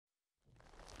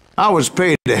I was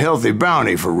paid a healthy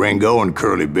bounty for Ringo and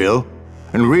Curly Bill,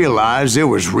 and realized there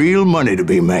was real money to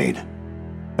be made.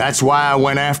 That's why I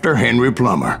went after Henry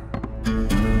Plummer.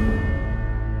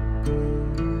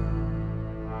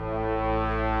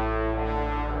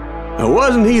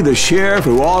 Wasn't he the sheriff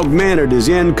who augmented his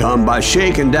income by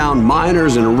shaking down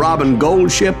miners and robbing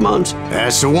gold shipments?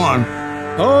 That's the one.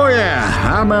 Oh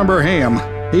yeah, I remember him.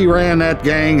 He ran that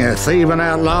gang of thieving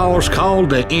outlaws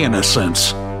called the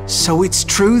Innocents. So it's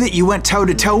true that you went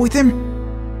toe-to-toe with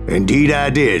him? Indeed I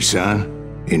did,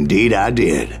 son. Indeed I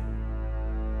did.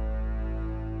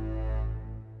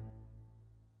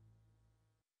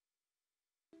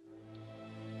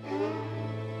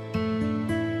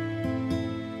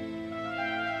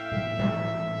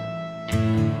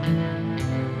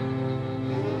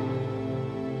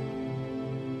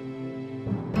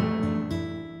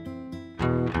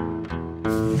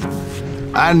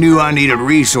 I knew I needed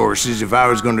resources if I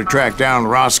was going to track down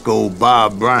Roscoe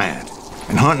Bob Bryant,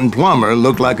 and hunting Plummer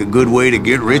looked like a good way to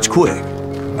get rich quick.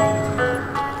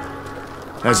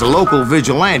 As the local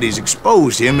vigilantes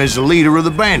exposed him as the leader of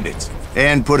the bandits,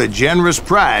 and put a generous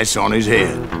price on his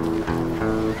head.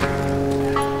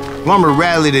 Plummer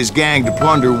rallied his gang to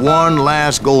plunder one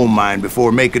last gold mine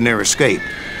before making their escape,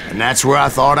 and that's where I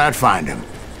thought I'd find him.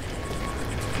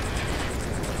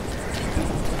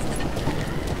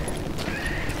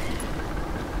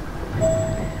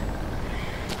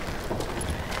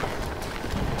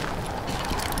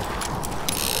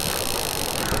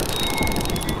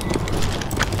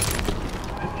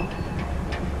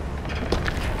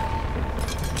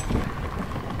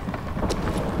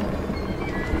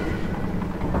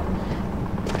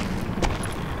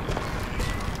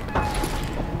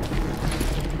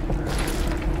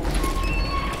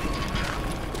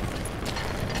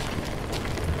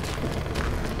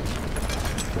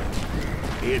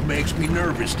 It makes me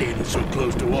nervous standing so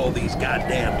close to all these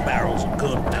goddamn barrels of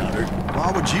gunpowder.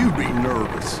 Why would you be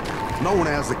nervous? No one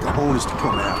has the cojones to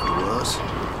come after us.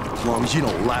 As long as you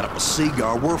don't light up a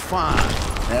cigar, we're fine.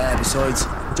 Besides,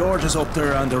 George is up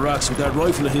there on the rocks with that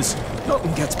rifle of his.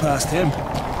 Nothing gets past him.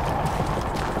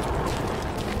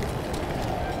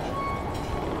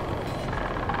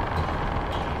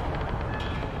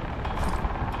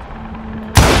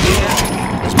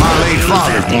 As my late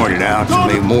father pointed out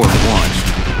to me more than once,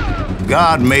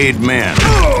 God made men.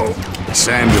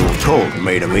 Samuel Colt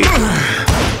made them equal.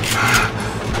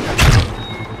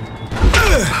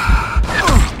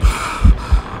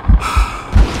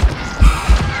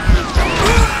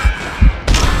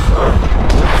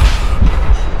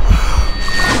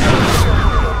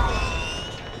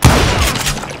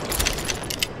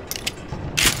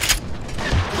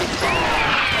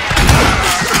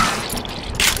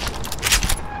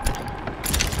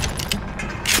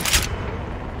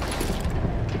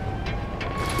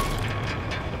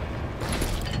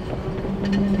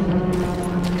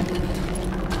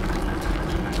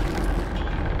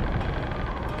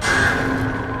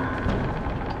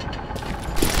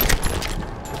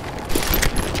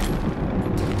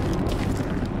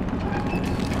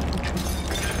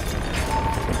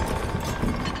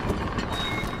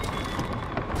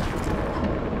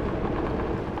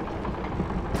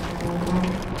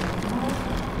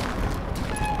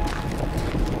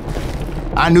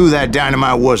 I knew that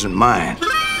dynamite wasn't mine,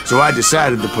 so I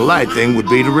decided the polite thing would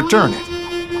be to return it.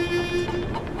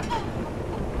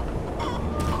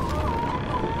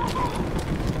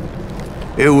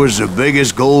 It was the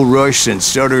biggest gold rush since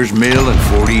Sutter's Mill in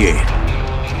 '48.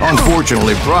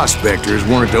 Unfortunately, prospectors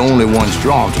weren't the only ones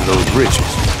drawn to those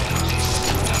riches.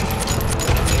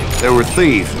 There were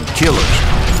thieves and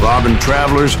killers, robbing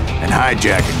travelers and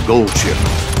hijacking gold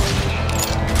shipments.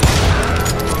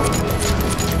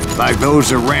 Like those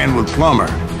that ran with Plummer.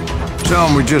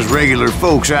 Some were just regular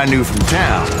folks I knew from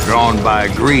town, drawn by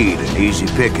greed and easy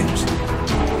pickings.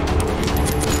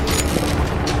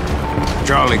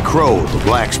 Charlie Crow, the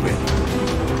blacksmith.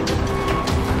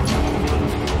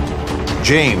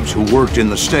 James, who worked in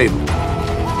the stable.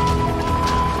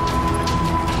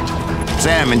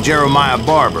 Sam and Jeremiah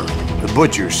Barber, the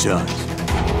butcher's sons.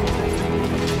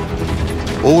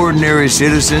 Ordinary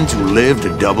citizens who lived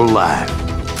a double life.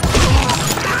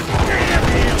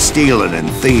 Stealing and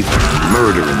thieving and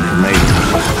murdering their neighbors.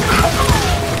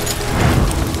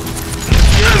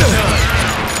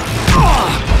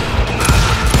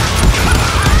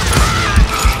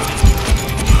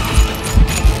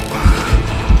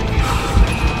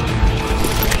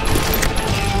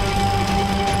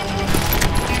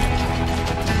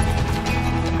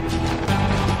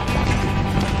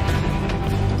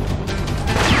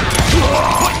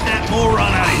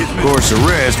 Of course, the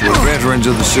rest were veterans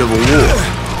of the Civil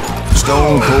War.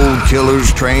 stone-cold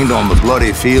killers trained on the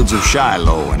bloody fields of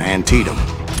Shiloh and Antietam.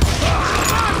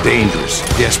 Dangerous,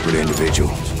 desperate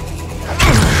individuals.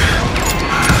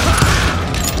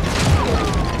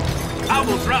 I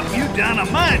will drop you down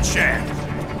a mine shaft.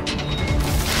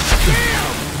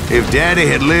 If Daddy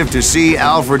had lived to see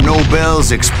Alfred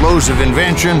Nobel's explosive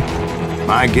invention,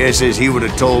 my guess is he would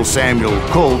have told Samuel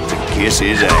Colt to kiss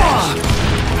his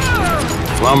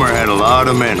ass. Plummer had a lot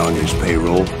of men on his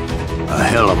payroll. A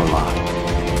hell of a lot.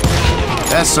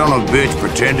 That son of a bitch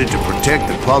pretended to protect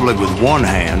the public with one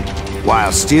hand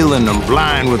while stealing them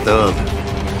blind with the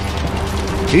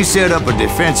other. He set up a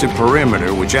defensive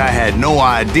perimeter which I had no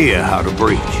idea how to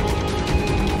breach.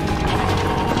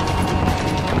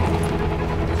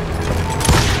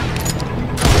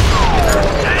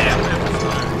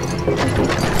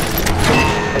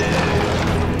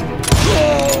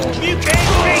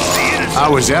 I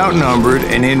was outnumbered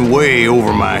and in way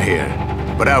over my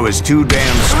head, but I was too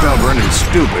damn stubborn and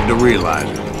stupid to realize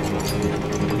it.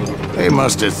 They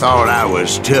must have thought I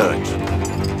was touched,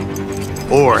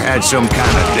 or had some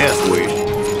kind of death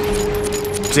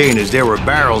wish, seeing as there were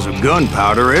barrels of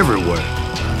gunpowder everywhere.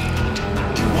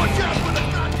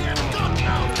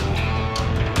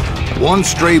 One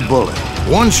stray bullet,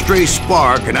 one stray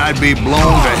spark, and I'd be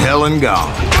blown to hell and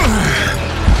gone.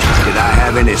 Did I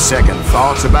have any second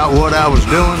thoughts about what I was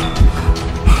doing?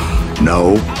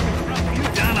 No.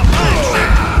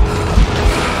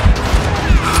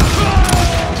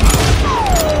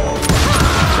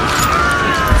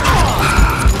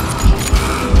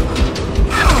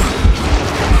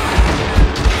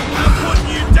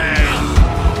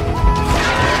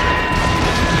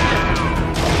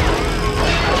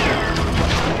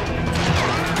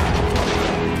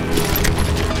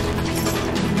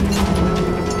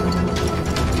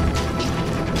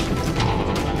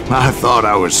 I thought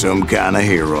I was some kind of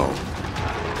hero.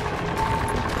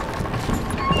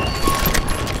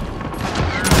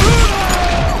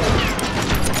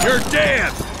 You're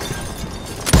dead!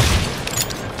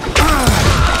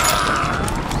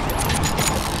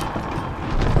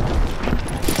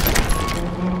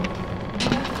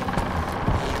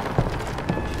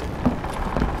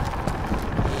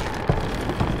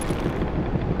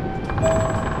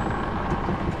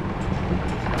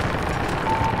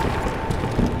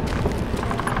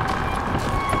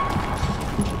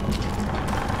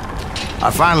 I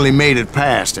finally made it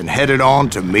past and headed on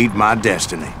to meet my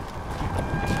destiny.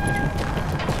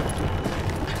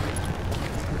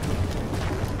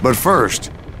 But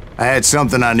first, I had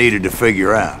something I needed to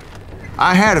figure out.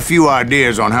 I had a few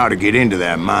ideas on how to get into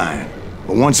that mine,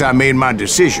 but once I made my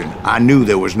decision, I knew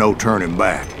there was no turning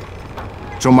back.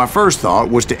 So my first thought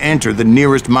was to enter the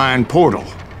nearest mine portal.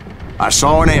 I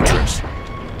saw an entrance.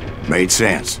 Made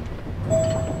sense.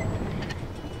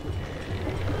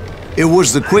 It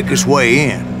was the quickest way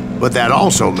in, but that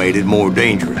also made it more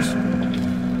dangerous,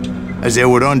 as there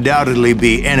would undoubtedly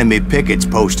be enemy pickets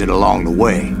posted along the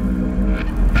way.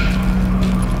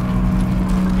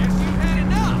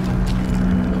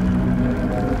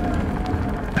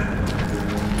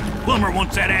 Plummer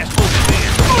wants that asshole dead.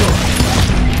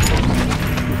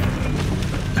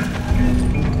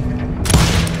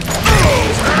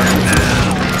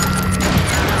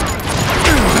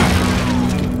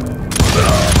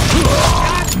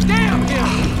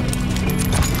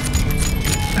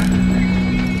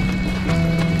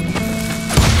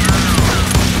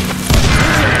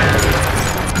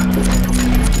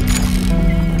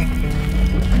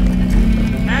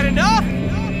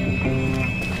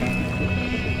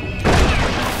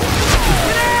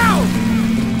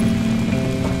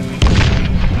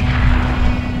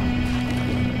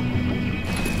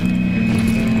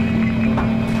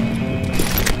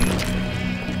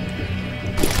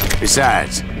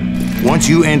 Besides, once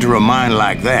you enter a mine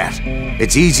like that,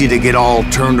 it's easy to get all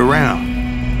turned around.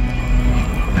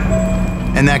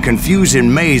 And that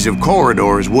confusing maze of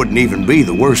corridors wouldn't even be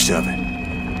the worst of it.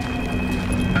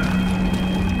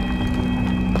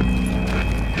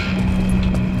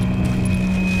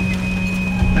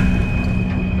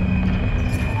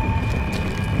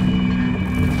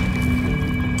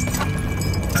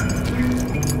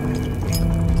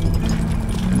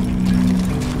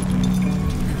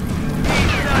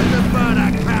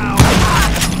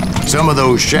 Some of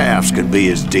those shafts could be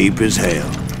as deep as hell.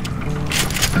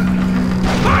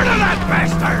 Murder that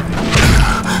bastard!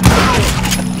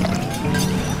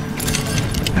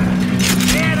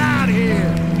 Get out of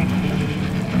here!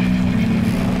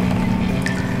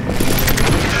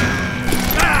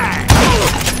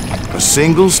 A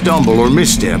single stumble or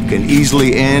misstep can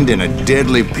easily end in a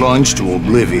deadly plunge to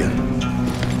oblivion.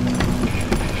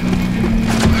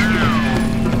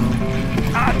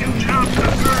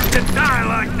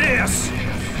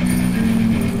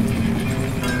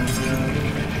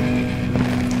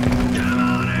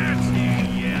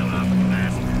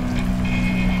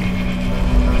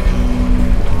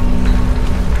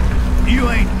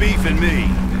 me.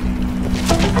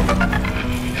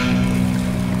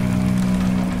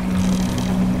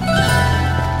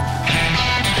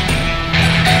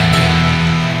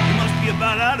 You must be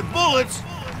about out of bullets.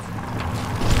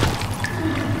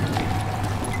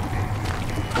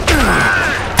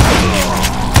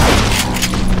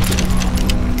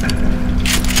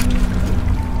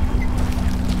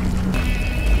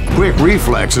 Quick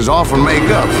reflexes often make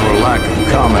up for a lack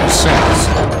of common sense.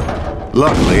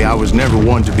 Luckily, I was never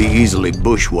one to be easily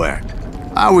bushwhacked.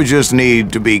 I would just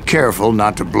need to be careful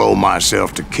not to blow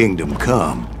myself to kingdom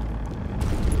come.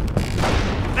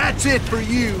 That's it for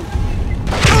you.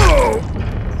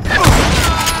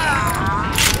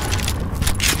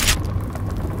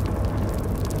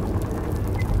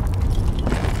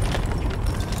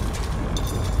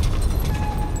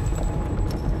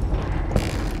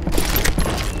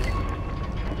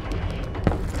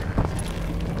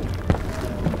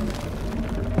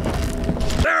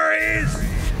 There he is!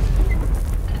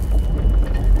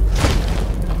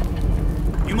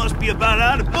 You must be about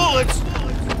out of bullets.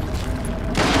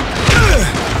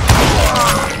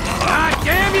 God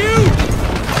damn you!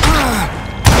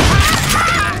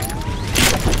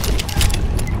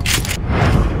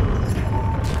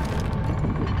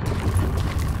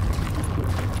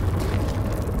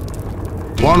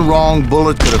 One wrong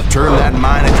bullet could have turned that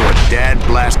mine into a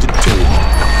dad-blasted tomb.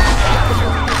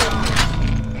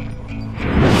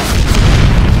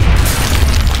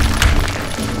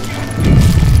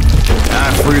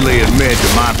 I freely admit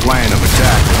that my plan of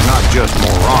attack was not just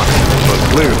moronic, but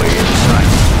clearly insane.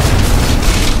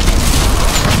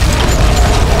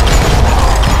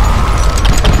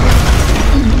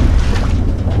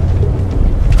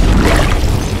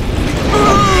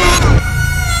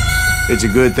 It's a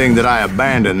good thing that I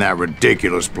abandoned that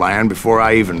ridiculous plan before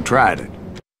I even tried it.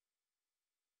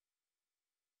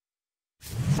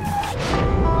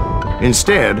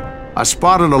 Instead, I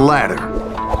spotted a ladder,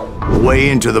 way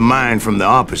into the mine from the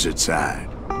opposite side.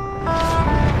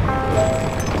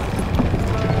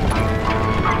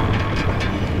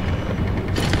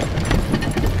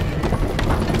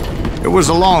 It was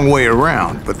a long way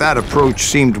around, but that approach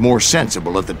seemed more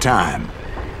sensible at the time.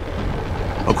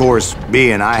 Of course,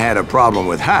 being I had a problem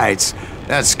with heights,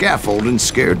 that scaffolding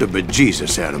scared the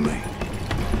bejesus out of me.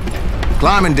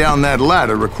 Climbing down that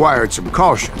ladder required some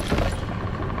caution,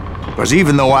 because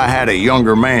even though I had a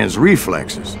younger man's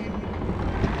reflexes,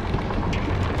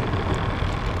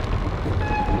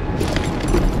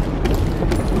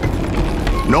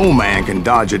 no man can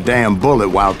dodge a damn bullet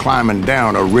while climbing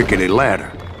down a rickety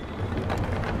ladder.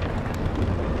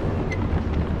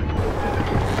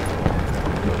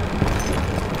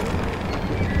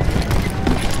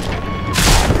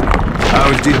 I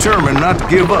was determined not to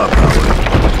give up, however.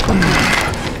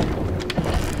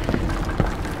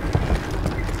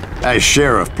 As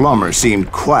Sheriff Plummer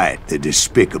seemed quite the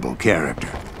despicable character.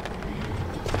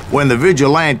 When the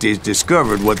vigilantes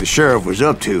discovered what the sheriff was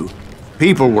up to,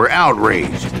 people were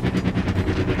outraged.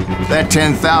 That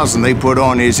 10,000 they put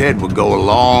on his head would go a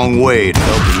long way to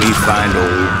helping me find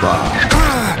old Bob.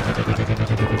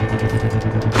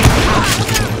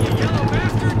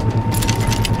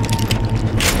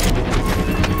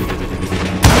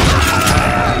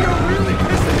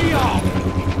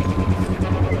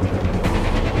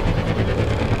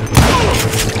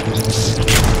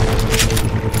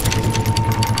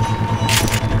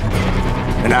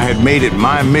 And I had made it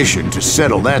my mission to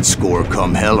settle that score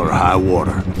come hell or high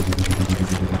water.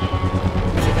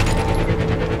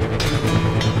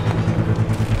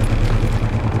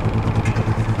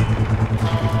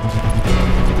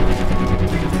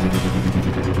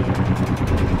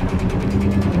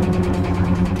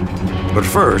 But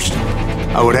first,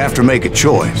 I would have to make a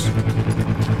choice.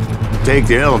 Take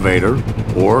the elevator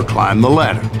or climb the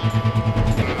ladder.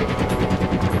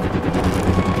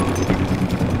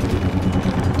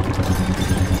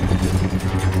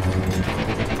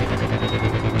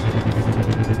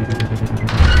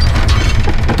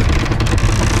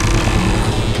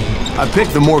 I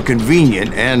picked the more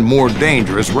convenient and more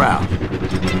dangerous route.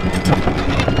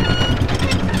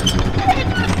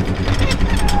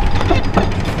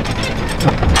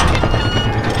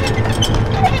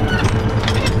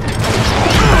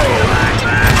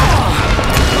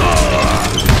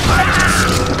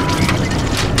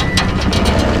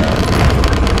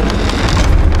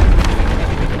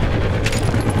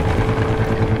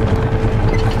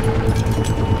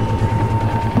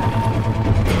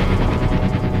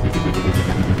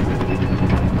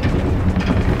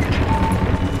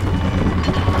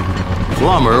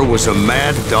 Plummer was a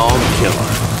mad dog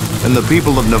killer, and the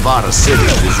people of Nevada City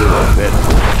deserve better.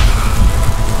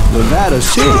 Nevada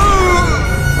City?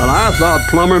 Well, I thought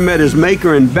Plummer met his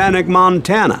maker in Bannock,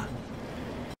 Montana.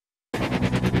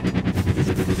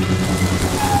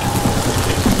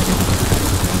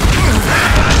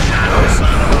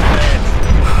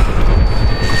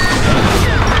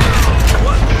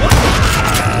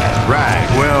 Right,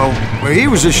 well, he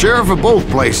was the sheriff of both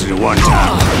places at one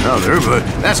time or another, but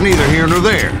that's neither here nor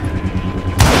there.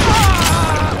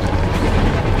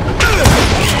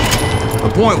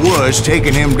 The point was,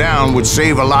 taking him down would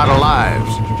save a lot of lives,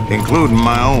 including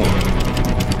my own.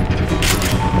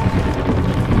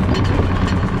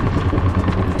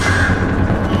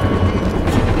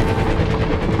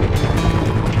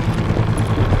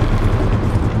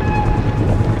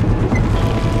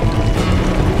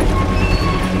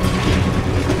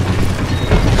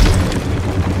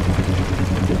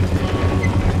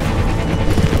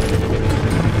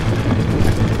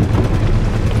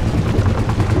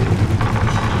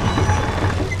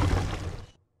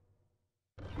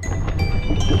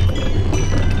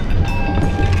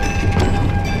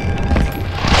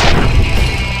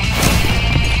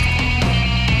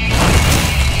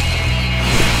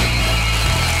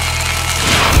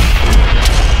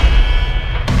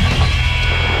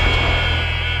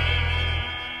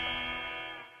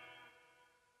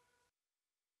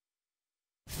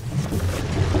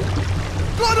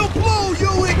 Gonna blow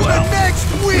you into next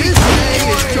week! This thing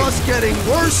is just getting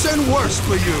worse and worse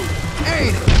for you,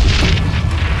 ain't it?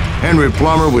 Henry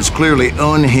Plummer was clearly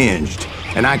unhinged,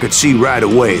 and I could see right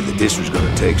away that this was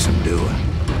gonna take some doing.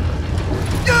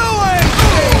 You ain't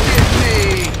taking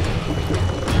me!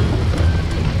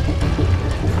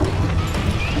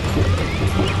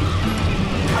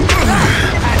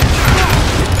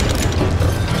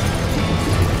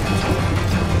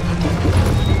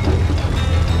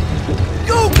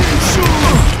 You can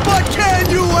shoot, but can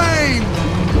you aim?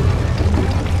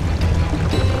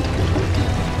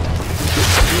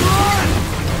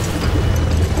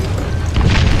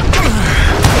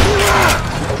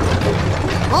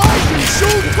 I can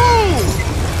shoot too!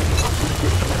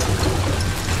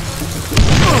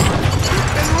 You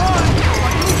can run,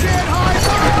 but you can't hide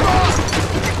forever!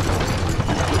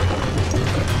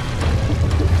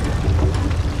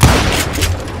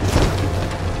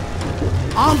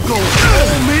 I'm going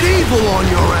full medieval on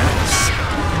your ass!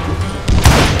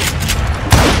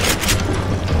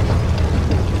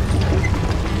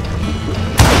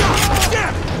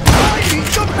 Damn! I need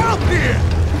some help here!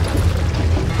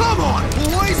 Come on,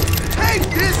 boys! Take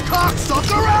this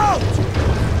cocksucker out!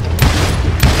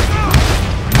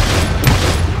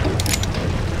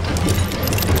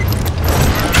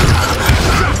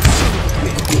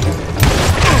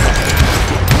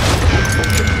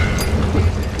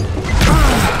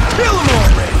 Kill him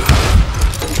already!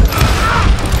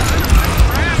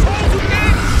 Assholes who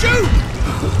can't shoot!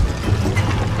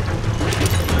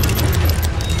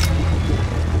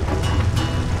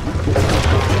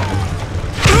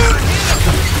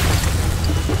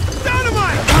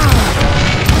 Dynamite!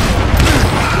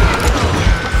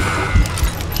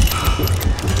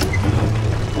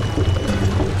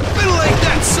 Middle-leg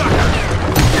that sucker!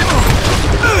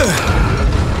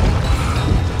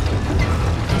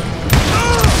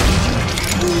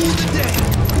 Rule the day!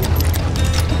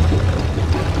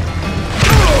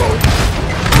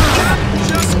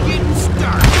 Just getting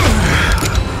started!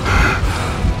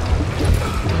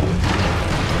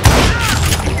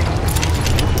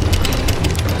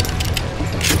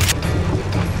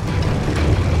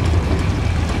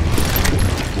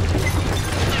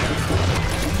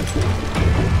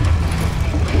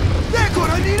 They're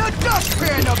gonna need a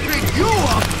dustpan to pick you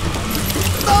up!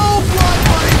 No blood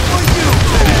money for you!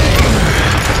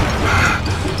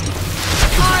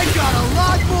 I got a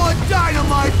lot more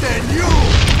dynamite than you!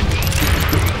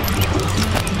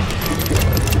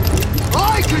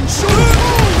 I can shoot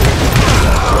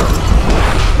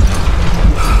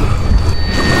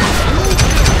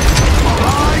or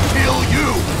I kill you!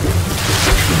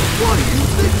 What do you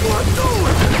think you're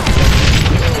doing?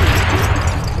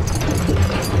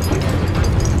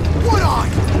 What are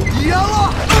you, yellow?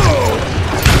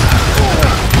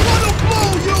 Wanna blow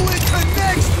you into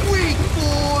next week,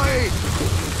 boy!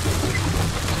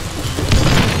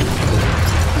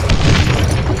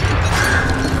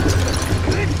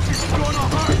 This is gonna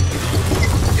hurt!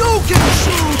 You can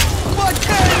shoot, but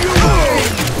can you aim?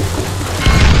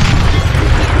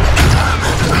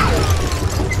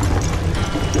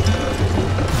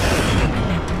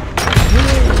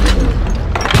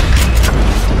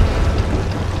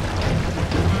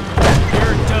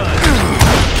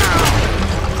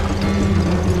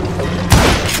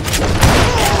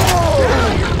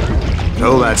 So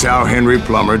that's how Henry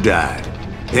Plummer died.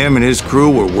 Him and his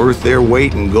crew were worth their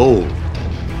weight in gold.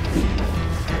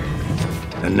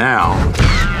 And now,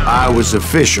 I was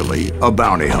officially a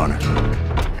bounty hunter.